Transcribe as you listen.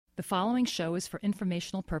The following show is for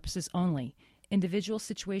informational purposes only. Individual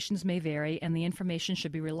situations may vary, and the information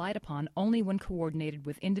should be relied upon only when coordinated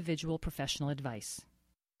with individual professional advice.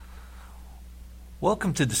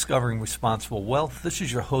 Welcome to Discovering Responsible Wealth. This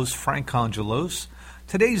is your host, Frank Congelos.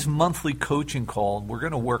 Today's monthly coaching call, we're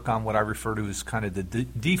going to work on what I refer to as kind of the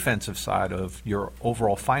defensive side of your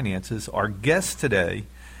overall finances. Our guest today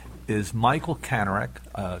is Michael Kanarek,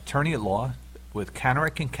 attorney at law with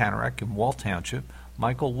Kanarek & Kanarek in Wall Township.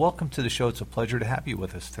 Michael, welcome to the show. It's a pleasure to have you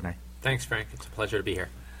with us today. Thanks, Frank. It's a pleasure to be here.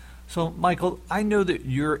 So, Michael, I know that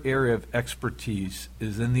your area of expertise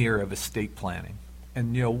is in the area of estate planning.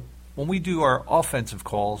 And, when we do our offensive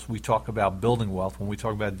calls, we talk about building wealth. When we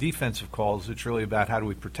talk about defensive calls, it's really about how do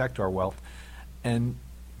we protect our wealth. And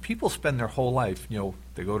people spend their whole life,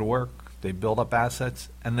 they go to work, they build up assets,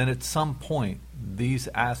 and then at some point, these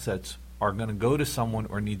assets are going to go to someone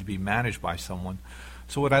or need to be managed by someone.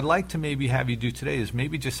 So what I'd like to maybe have you do today is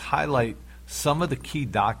maybe just highlight some of the key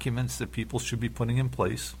documents that people should be putting in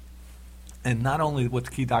place, and not only what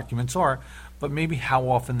the key documents are, but maybe how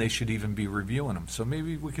often they should even be reviewing them. So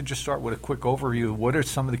maybe we could just start with a quick overview. What are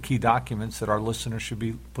some of the key documents that our listeners should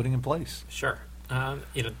be putting in place? Sure.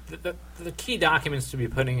 The key documents to be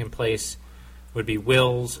putting in place would be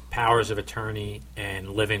wills, powers of attorney, and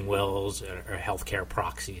living wills or healthcare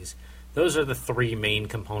proxies. Those are the three main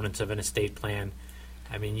components of an estate plan.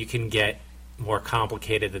 I mean, you can get more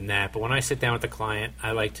complicated than that, but when I sit down with the client,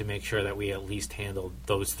 I like to make sure that we at least handle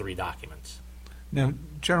those three documents. Now,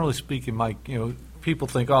 generally speaking, Mike, people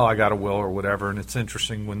think, I got a will or whatever, and it's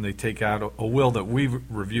interesting when they take out a will that we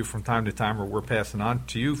review from time to time or we're passing on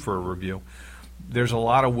to you for a review. There's a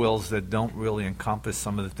lot of wills that don't really encompass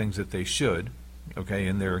some of the things that they should, okay,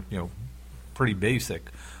 and they're, pretty basic.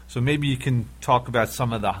 So maybe you can talk about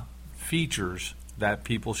some of the features that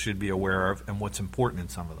people should be aware of and what's important in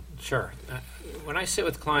some of them. Sure. When I sit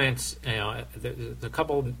with clients, there's a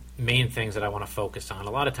couple main things that I want to focus on.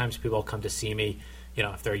 A lot of times people come to see me,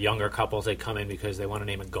 if they're younger couples, they come in because they want to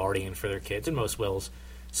name a guardian for their kids, and most wills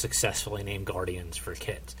successfully name guardians for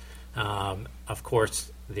kids. Of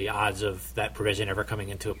course, the odds of that provision ever coming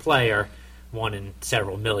into play are 1 in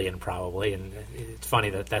several million probably, and it's funny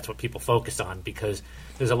that that's what people focus on because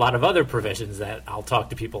there's a lot of other provisions that I'll talk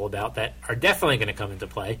to people about that are definitely going to come into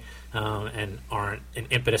play and aren't an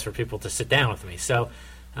impetus for people to sit down with me. So,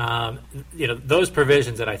 those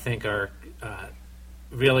provisions that I think are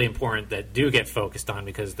really important that do get focused on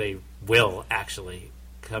because they will actually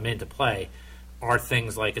come into play are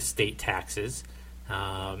things like estate taxes,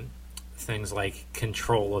 things like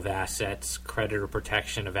control of assets, creditor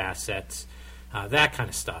protection of assets, that kind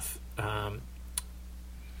of stuff.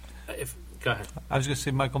 Go ahead. I was going to say,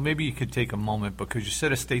 Michael, maybe you could take a moment because you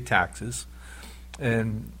said estate taxes,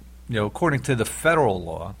 and according to the federal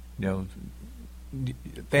law,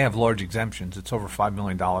 they have large exemptions. It's over $5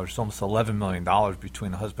 million, it's almost $11 million between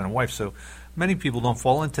the husband and wife. So many people don't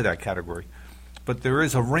fall into that category, but there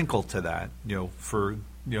is a wrinkle to that. For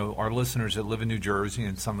our listeners that live in New Jersey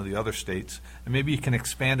and some of the other states, and maybe you can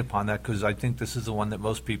expand upon that because I think this is the one that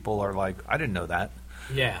most people are like, I didn't know that.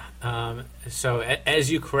 Yeah. So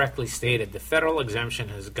as you correctly stated, the federal exemption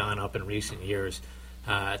has gone up in recent years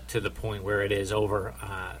to the point where it is over,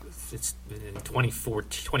 it's in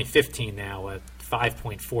 2015 now,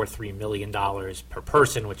 $5.43 million per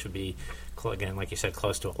person, which would be, again, like you said,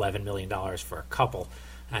 close to $11 million for a couple.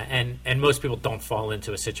 And most people don't fall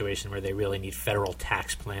into a situation where they really need federal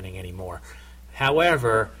tax planning anymore.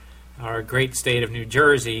 However, our great state of New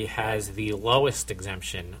Jersey has the lowest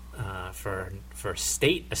exemption for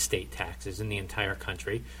state estate taxes in the entire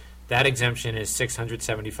country. That exemption is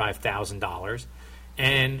 $675,000.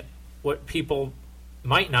 And what people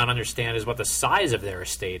might not understand is what the size of their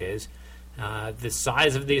estate is. The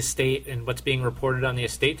size of the estate and what's being reported on the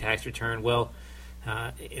estate tax return will,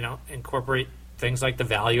 incorporate things like the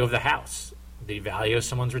value of the house, the value of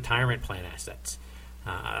someone's retirement plan assets,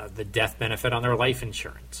 the death benefit on their life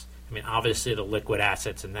insurance. I mean, obviously the liquid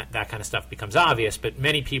assets and that kind of stuff becomes obvious, but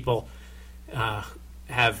many people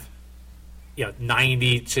have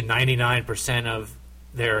 90 to 99% of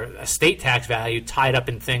their estate tax value tied up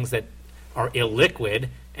in things that are illiquid,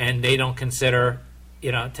 and they don't consider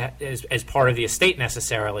as part of the estate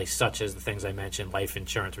necessarily, such as the things I mentioned: life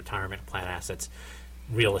insurance, retirement plan assets,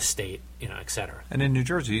 real estate, et cetera. And in New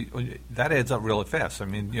Jersey, that adds up really fast. I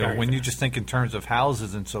mean, when you just think in terms of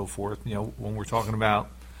houses and so forth, when we're talking about,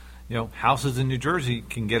 houses in New Jersey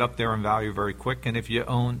can get up there in value very quick. And if you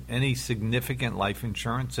own any significant life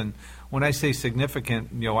insurance, and when I say significant,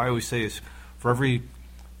 I always say is for every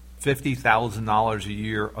 $50,000 a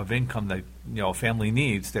year of income that a family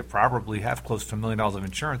needs, they probably have close to $1 million of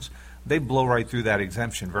insurance. they blow right through that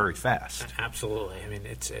exemption very fast. Absolutely. I mean,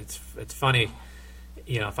 it's funny.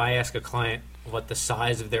 If I ask a client what the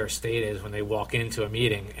size of their estate is when they walk into a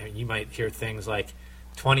meeting, and you might hear things like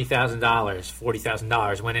 $20,000,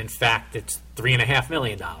 $40,000, when in fact it's $3.5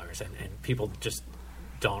 million, and people just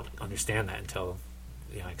don't understand that until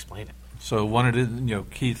I explain it. So one of the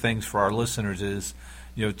key things for our listeners is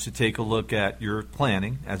to take a look at your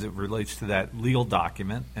planning as it relates to that legal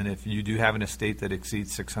document, and if you do have an estate that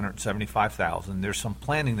exceeds $675,000, there's some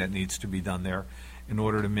planning that needs to be done there in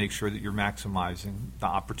order to make sure that you're maximizing the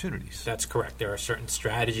opportunities. That's correct. There are certain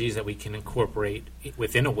strategies that we can incorporate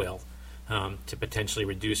within a will to potentially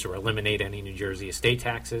reduce or eliminate any New Jersey estate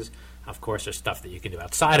taxes. Of course, there's stuff that you can do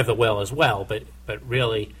outside of the will as well, but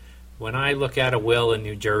really, when I look at a will in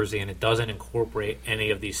New Jersey and it doesn't incorporate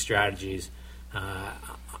any of these strategies,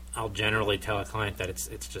 I'll generally tell a client that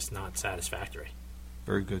it's just not satisfactory.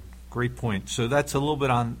 Very good. Great point. So that's a little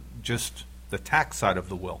bit on just the tax side of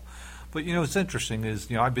the will. But, what's interesting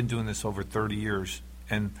is, I've been doing this over 30 years,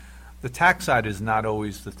 and the tax side is not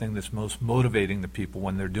always the thing that's most motivating to people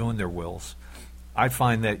when they're doing their wills. I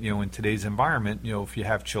find that, in today's environment, if you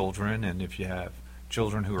have children and if you have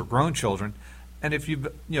children who are grown children, and if you've,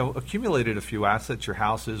 accumulated a few assets, your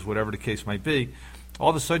houses, whatever the case might be, all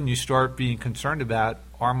of a sudden you start being concerned about,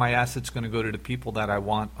 are my assets going to go to the people that I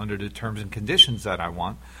want under the terms and conditions that I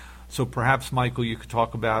want? So perhaps, Michael, you could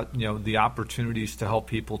talk about, the opportunities to help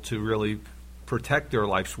people to really protect their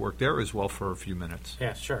life's work there as well for a few minutes.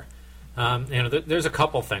 Yeah, sure. There's a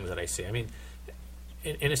couple things that I see. I mean,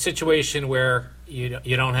 in a situation where you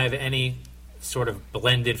don't have any sort of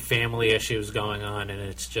blended family issues going on, and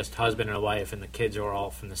it's just husband and wife, and the kids are all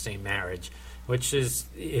from the same marriage, which is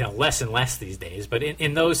less and less these days. But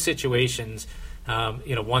in those situations,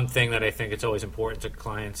 one thing that I think it's always important to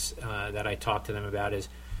clients that I talk to them about is,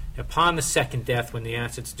 upon the second death, when the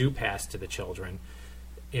assets do pass to the children,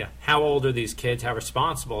 how old are these kids? How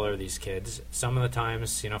responsible are these kids? Some of the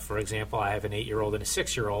times, for example, I have an 8-year-old and a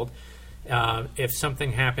 6-year-old. If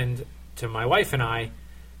something happened to my wife and I,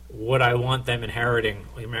 would I want them inheriting?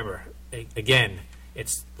 Remember, again,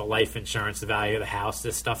 it's the life insurance, the value of the house.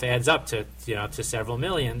 This stuff adds up to to several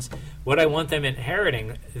millions. Would I want them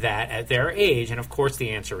inheriting that at their age? And of course, the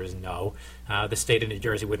answer is no. The state of New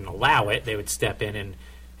Jersey wouldn't allow it. They would step in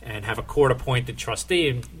and have a court-appointed trustee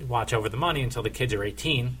and watch over the money until the kids are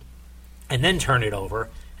 18, and then turn it over.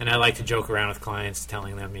 And I like to joke around with clients,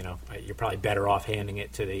 telling them, you're probably better off handing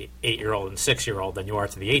it to the 8-year-old and 6-year-old than you are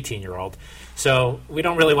to the 18-year-old. So we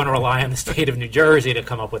don't really want to rely on the state of New Jersey to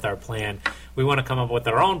come up with our plan. We want to come up with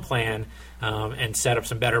our own plan and set up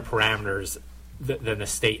some better parameters than the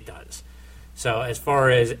state does. So as far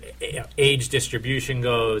as age distribution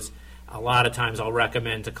goes, a lot of times I'll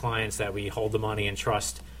recommend to clients that we hold the money in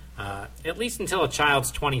trust at least until a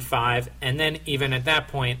child's 25, and then even at that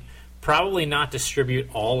point, probably not distribute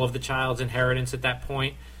all of the child's inheritance at that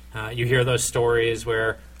point. You hear those stories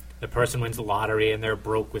where the person wins the lottery and they're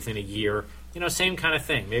broke within a year. Same kind of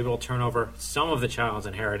thing. Maybe we'll turn over some of the child's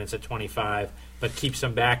inheritance at 25, but keep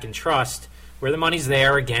some back in trust where the money's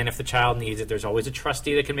there. Again, if the child needs it, there's always a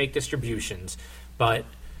trustee that can make distributions, but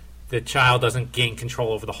the child doesn't gain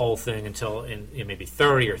control over the whole thing until in maybe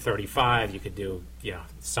 30 or 35. You could do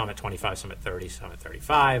some at 25, some at 30, some at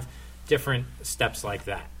 35, different steps like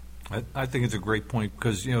that. I think it's a great point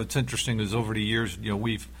because, it's interesting is over the years,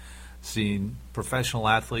 we've seen professional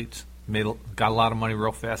athletes got a lot of money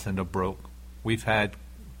real fast, end up broke. We've had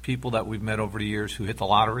people that we've met over the years who hit the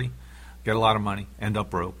lottery, get a lot of money, end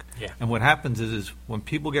up broke. Yeah. And what happens is when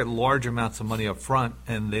people get large amounts of money up front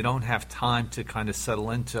and they don't have time to kind of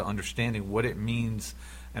settle into understanding what it means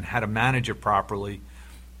and how to manage it properly,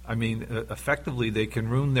 effectively they can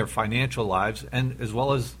ruin their financial lives and as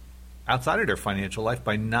well as outside of their financial life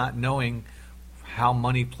by not knowing how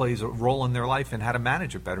money plays a role in their life and how to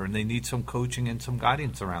manage it better. And they need some coaching and some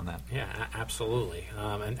guidance around that. Yeah, absolutely.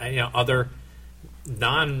 And other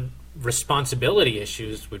non-responsibility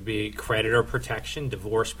issues would be creditor protection,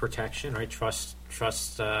 divorce protection, right? Trust.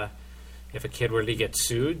 If a kid were to get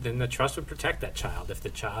sued, then the trust would protect that child. If the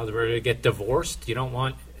child were to get divorced, you don't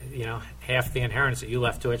want half the inheritance that you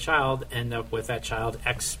left to a child end up with that child's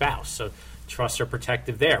ex-spouse. So trusts are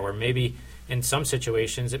protective there, where maybe in some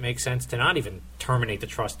situations it makes sense to not even terminate the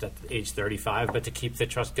trust at age 35, but to keep the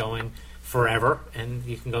trust going forever, and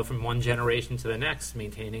you can go from one generation to the next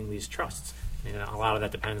maintaining these trusts. A lot of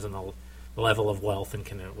that depends on the level of wealth and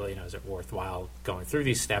is it worthwhile going through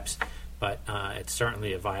these steps, but it's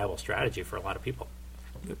certainly a viable strategy for a lot of people.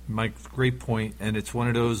 Mike, great point, and it's one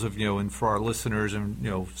of those of, and for our listeners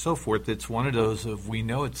and, so forth, it's one of those of we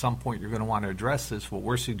know at some point you're going to want to address this. What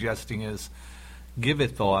we're suggesting is, give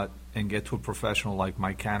it thought and get to a professional like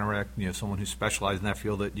Mike Kanarek, someone who specializes in that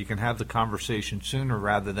field, that you can have the conversation sooner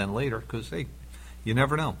rather than later, because, hey, you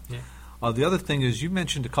never know. Yeah. The other thing is, you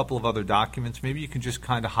mentioned a couple of other documents. Maybe you can just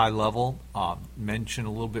kind of high level mention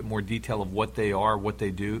a little bit more detail of what they are, what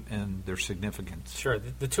they do, and their significance. Sure.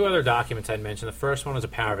 The two other documents I'd mentioned, the first one was a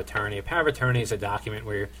power of attorney. A power of attorney is a document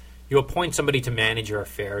where you appoint somebody to manage your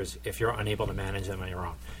affairs if you're unable to manage them on your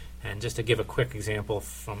own. And just to give a quick example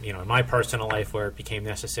from my personal life where it became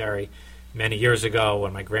necessary many years ago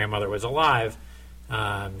when my grandmother was alive,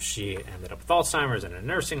 she ended up with Alzheimer's in a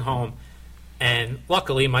nursing home. And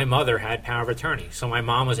luckily, my mother had power of attorney. So my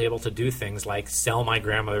mom was able to do things like sell my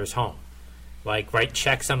grandmother's home, like write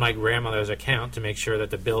checks on my grandmother's account to make sure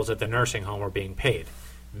that the bills at the nursing home were being paid,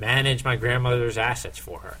 manage my grandmother's assets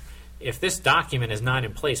for her. If this document is not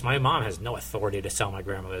in place, my mom has no authority to sell my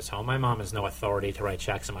grandmother's home. My mom has no authority to write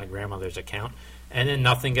checks on my grandmother's account. And then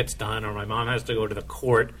nothing gets done, or my mom has to go to the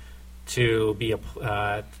court to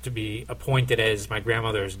be appointed as my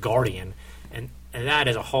grandmother's guardian. And that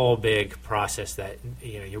is a whole big process that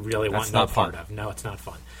you really want no part of. No, it's not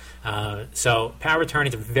fun. So power of attorney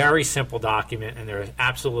is a very simple document, and there is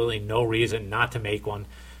absolutely no reason not to make one.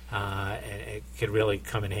 And it could really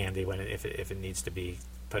come in handy if it needs to be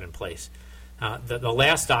put in place. The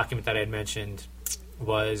last document that I had mentioned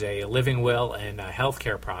was a living will and a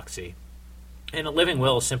healthcare proxy. And a living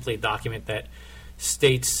will is simply a document that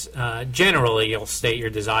states, generally, you'll state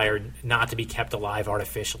your desire not to be kept alive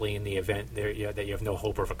artificially in the event that you have no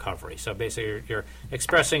hope of recovery. So basically, you're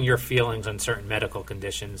expressing your feelings on certain medical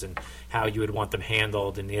conditions and how you would want them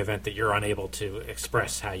handled in the event that you're unable to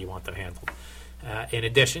express how you want them handled. In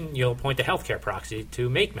addition, you'll appoint a healthcare proxy to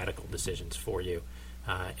make medical decisions for you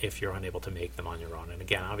if you're unable to make them on your own. And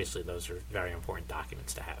again, obviously, those are very important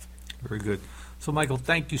documents to have. Very good. So, Michael,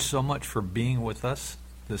 thank you so much for being with us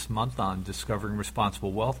this month on Discovering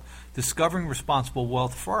Responsible Wealth. Discovering Responsible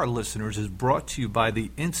Wealth for our listeners is brought to you by the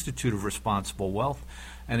Institute of Responsible Wealth.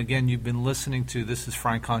 And again, you've been listening to, this is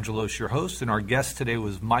Frank Congelos, your host, and our guest today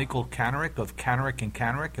was Michael Kanarek of Kanarek &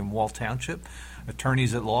 Kanarek in Wall Township,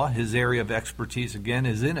 attorneys at law. His area of expertise, again,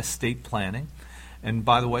 is in estate planning. And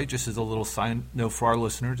by the way, just as a little side note for our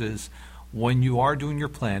listeners, is when you are doing your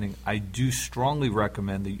planning, I do strongly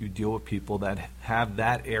recommend that you deal with people that have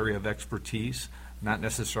that area of expertise, not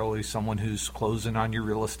necessarily someone who's closing on your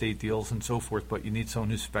real estate deals and so forth, but you need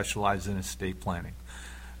someone who specializes in estate planning.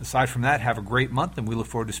 Aside from that, have a great month, and we look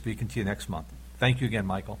forward to speaking to you next month. Thank you again,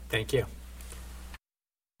 Michael. Thank you.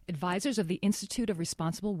 Advisors of the Institute of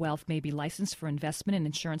Responsible Wealth may be licensed for investment and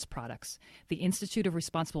insurance products. The Institute of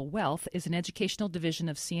Responsible Wealth is an educational division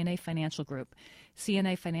of CNA Financial Group.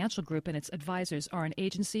 CNA Financial Group and its advisors are an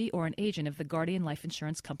agency or an agent of the Guardian Life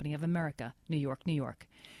Insurance Company of America, New York, New York.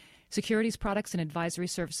 Securities products and advisory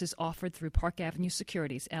services offered through Park Avenue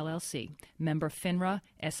Securities, LLC, member FINRA,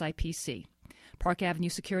 SIPC. Park Avenue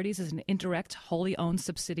Securities is an indirect, wholly owned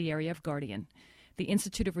subsidiary of Guardian. The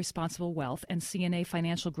Institute of Responsible Wealth and CNA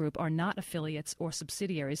Financial Group are not affiliates or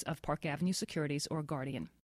subsidiaries of Park Avenue Securities or Guardian.